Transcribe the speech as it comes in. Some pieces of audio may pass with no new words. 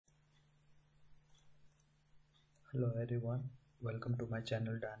Hello everyone, welcome to my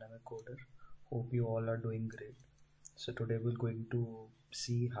channel Dynamic Coder. Hope you all are doing great. So today we're going to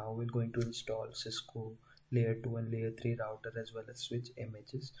see how we're going to install Cisco layer 2 and layer 3 router as well as switch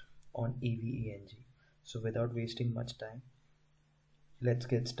images on EVE-NG. So without wasting much time, let's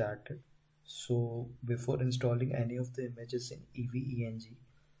get started. So before installing any of the images in EVE-NG,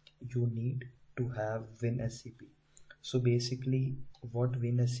 you need to have WIN-SCP. So basically what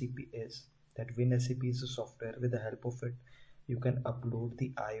WIN-SCP is, that WIN-SCP is a software. With the help of it you can upload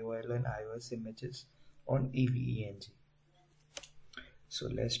the IOL and iOS images on EVE-NG. So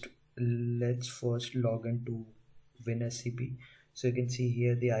let's first log into WIN-SCP. So you can see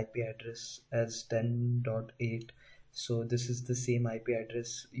here the IP address as 10.8. so this is the same IP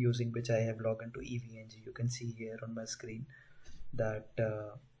address using which I have logged into EVE-NG. You can see here on my screen that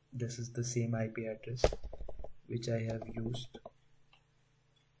this is the same IP address which I have used.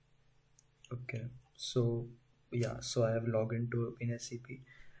 Okay, so yeah, so I have logged into WIN-SCP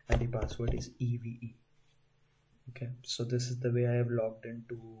and the password is EVE. Okay, so this is the way I have logged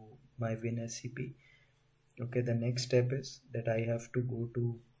into my WIN-SCP. Okay, the next step is that I have to go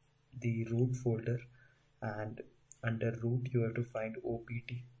to the root folder, and under root you have to find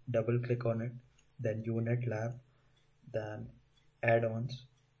OPT, double click on it, then unetlab, then add-ons,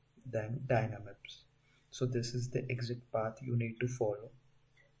 then dynamics. So this is the exact path you need to follow.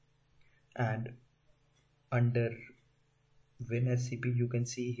 And under WIN-SCP you can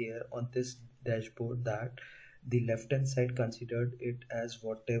see here on this dashboard that the left hand side considered it as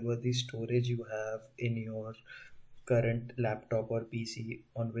whatever the storage you have in your current laptop or PC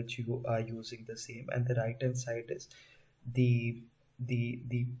on which you are using the same, and the right hand side is the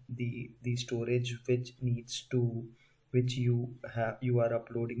storage which you are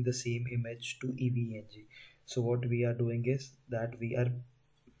uploading the same image to EVE-NG. So what we are doing is that we are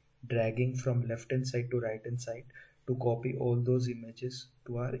dragging from left hand side to right hand side to copy all those images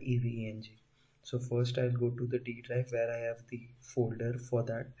to our EVE-NG. So first I'll go to the D drive where I have the folder for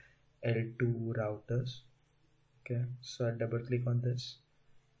that L2 routers. Okay, so I'll double click on this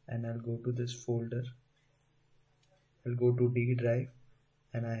and I'll go to this folder. I'll go to D drive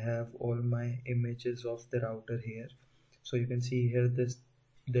and I have all my images of the router here. So you can see here the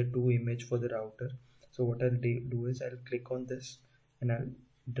two image for the router. So what I'll do is I'll click on this and I'll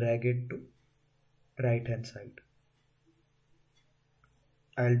drag it to right hand side.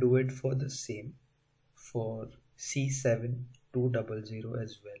 I'll do it for the same for C7200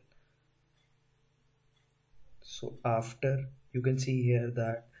 as well. So after, you can see here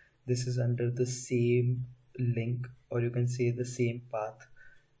that this is under the same link, or you can say the same path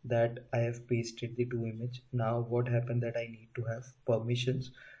that I have pasted the two image. Now what happened that I need to have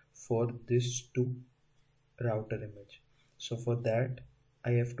permissions for this two router image. So for that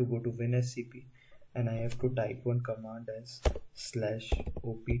I have to go to WIN-SCP and I have to type one command as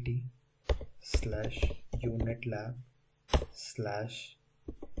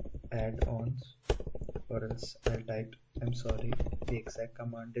 /opt/unetlab/add-ons, or else I'll type, I'm sorry, the exact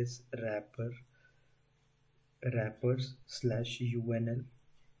command is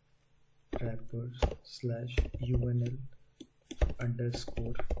wrappers/unl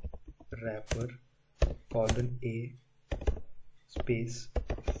underscore wrapper :a space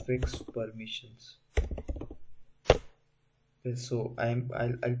fix permissions. Okay, so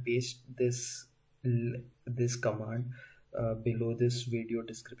I'll paste this command below this video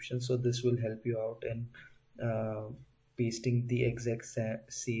description, so this will help you out in pasting the exact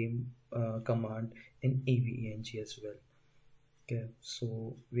same command in EVE-NG as well. Okay,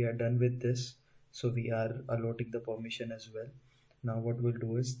 so we are done with this, so we are allotting the permission as well. Now what we'll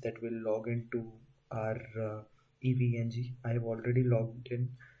do is that we'll log into our EVE-NG. I have already logged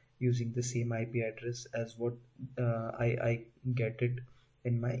in using the same IP address as what I get it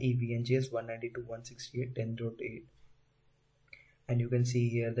in my EVE-NG as 192.168.10.8, and you can see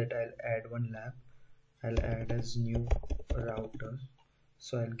here that I'll add one lab. I'll add as new router,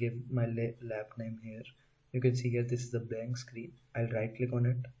 so I'll give my lab name here. You can see here this is the blank screen. I'll right click on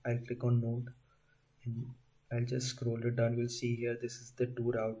it, I'll click on node and I'll just scroll it down. You'll see here this is the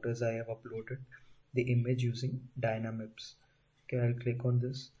two routers I have uploaded the image using dynamics. Okay, I'll click on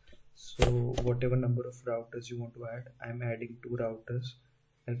this. So whatever number of routers you want to add, I'm adding two routers.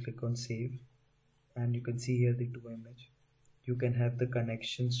 I'll click on save and you can see here the two image. You can have the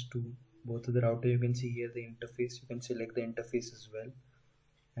connections to both of the router. You can see here the interface. You can select the interface as well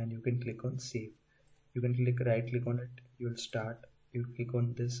and you can click on save. You can right click on it, you will start. You click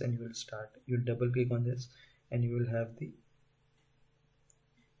on this and you will start. You'll double click on this and you will have the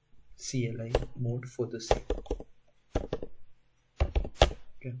CLI mode for the same.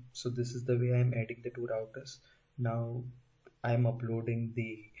 Okay, so this is the way I'm adding the two routers. Now I'm uploading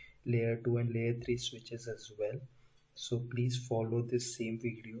the layer 2 and layer 3 switches as well, so please follow this same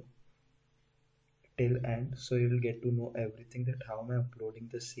video till end, so you'll get to know everything that how am I uploading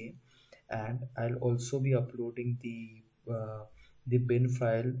the same. And I'll also be uploading the bin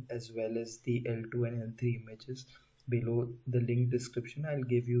file as well as the L2 and L3 images below the link description. I'll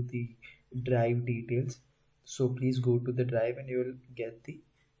give you the drive details, so please go to the drive and you will get the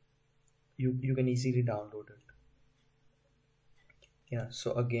you can easily download it. Yeah,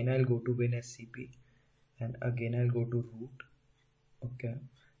 so again I'll go to WIN-SCP and again I'll go to root. Okay,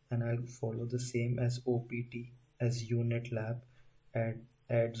 and I'll follow the same as OPT as unetlab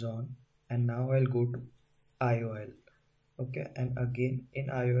adds on, and now I'll go to IOL. Okay, and again in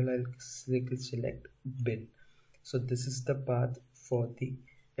IOL I'll select bin. So this is the path for the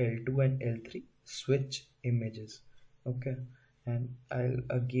L2 and L3 switch images. Okay, and I'll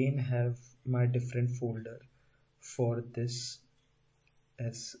again have my different folder for this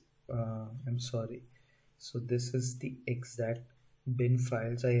as I'm sorry, so this is the exact bin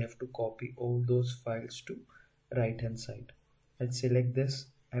files. I have to copy all those files to right hand side. I'll select this,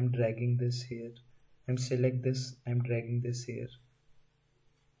 I'm dragging this here, I'm select this, I'm dragging this here.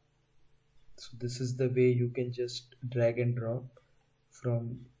 So this is the way you can just drag and drop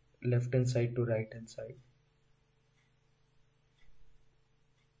from left hand side to right hand side.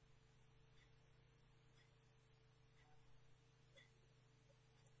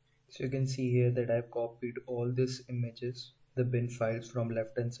 So you can see here that I've copied all these images, the bin files from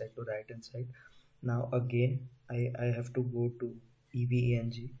left hand side to right hand side. Now again I have to go to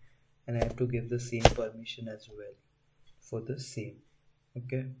EVENG and I have to give the same permission as well for the same.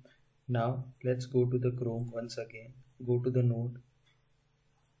 Okay, now let's go to the Chrome once again, go to the node.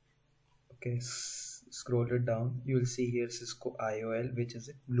 Okay, scroll it down, you will see here CISCO IOL, which is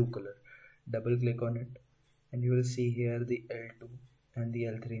in blue color. Double click on it and you will see here the L2 and the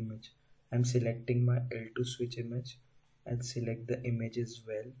L3 image. I'm selecting my L2 switch image and select the image as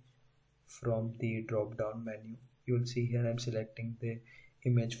well from the drop down menu. You will see here I'm selecting the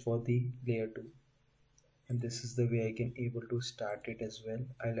image for the layer 2, and this is the way I can able to start it as well.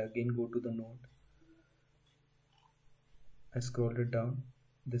 I'll again go to the node, I scroll it down,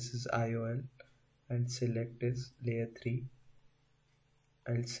 this is IOL and select as layer 3.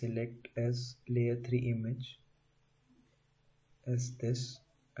 I'll select as layer 3 image as this.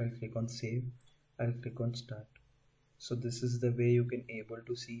 I'll click on save, I'll click on start. So this is the way you can able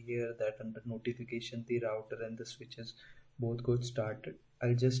to see here that under notification the router and the switches both got started.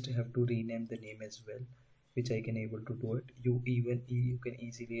 I'll just have to rename the name as well, which I can able to do it. You can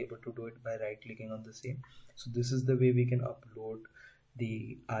easily able to do it by right clicking on the same. So this is the way we can upload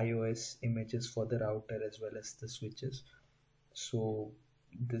the iOS images for the router as well as the switches. So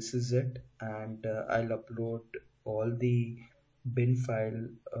this is it, and I'll upload all the bin file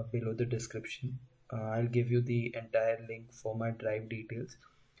below the description. I'll give you the entire link for my drive details,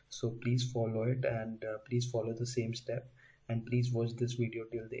 so please follow it and please follow the same step, and please watch this video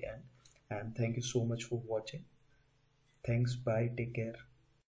till the end. And thank you so much for watching. Thanks, bye, take care.